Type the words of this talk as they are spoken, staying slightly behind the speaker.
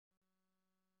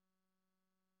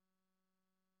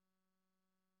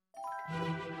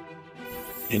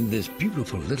In this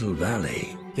beautiful little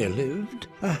valley, there lived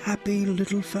a happy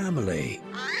little family.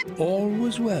 All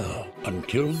was well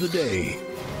until the day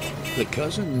the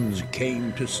cousins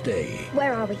came to stay.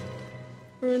 Where are we?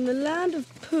 We're in the land of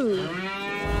poo.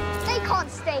 They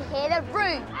can't stay here, they're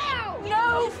rude.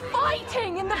 No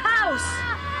fighting in the house!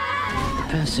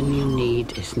 The person you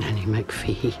need is Nanny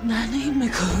McPhee. Nanny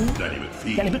McPhee? Nanny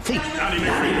McPhee. Nanny McPhee. Nanny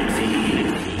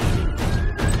McPhee.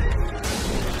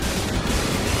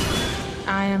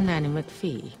 I am Nanny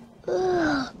McPhee.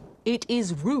 It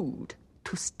is rude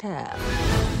to stare.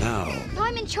 Now,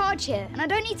 I'm in charge here, and I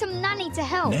don't need some nanny to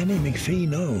help. Nanny McPhee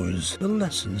knows the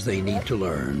lessons they need to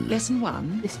learn. Lesson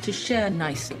 1 is to share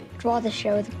nicely. I'd rather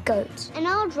share with goats. And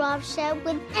I'd rather share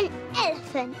with an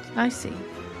elephant. I see.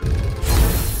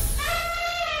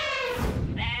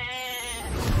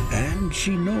 And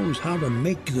she knows how to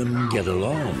make them get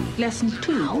along. Lesson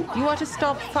 2, you are to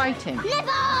stop fighting.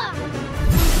 Never!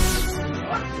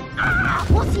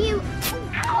 What are you...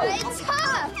 Ow! It's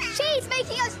her! She's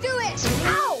making us do it!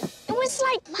 Ow! It was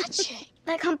like magic.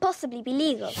 That can't possibly be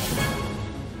legal.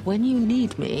 When you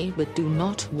need me but do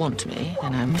not want me,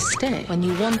 then I must stay. When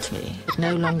you want me but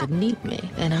no longer need me,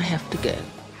 then I have to go.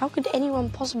 How could anyone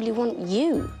possibly want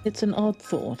you? It's an odd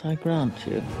thought, I grant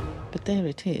you. But there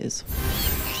it is.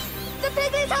 The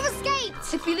piglets have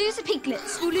escaped! If we lose the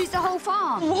piglets, we'll lose the whole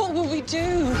farm. What will we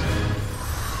do?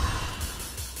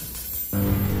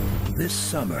 This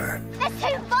summer, That's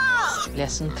too far!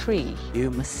 Lesson 3, you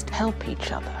must help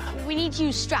each other. We need to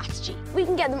use strategy. We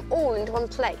can get them all into one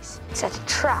place. Set a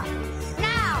trap.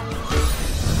 Now!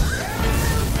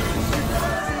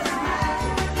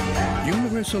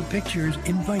 Universal Pictures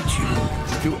invites you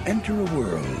to enter a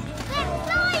world They're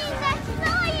flying!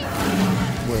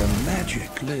 where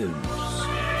magic lives,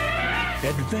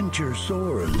 adventure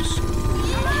soars,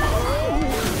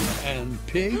 and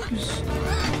pigs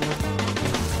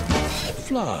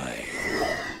fly.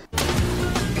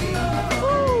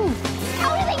 Ooh!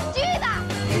 How do they do that?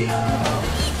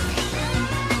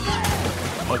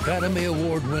 Academy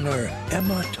Award winner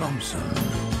Emma Thompson.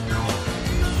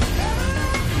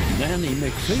 Nanny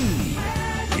McPhee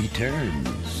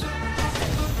returns.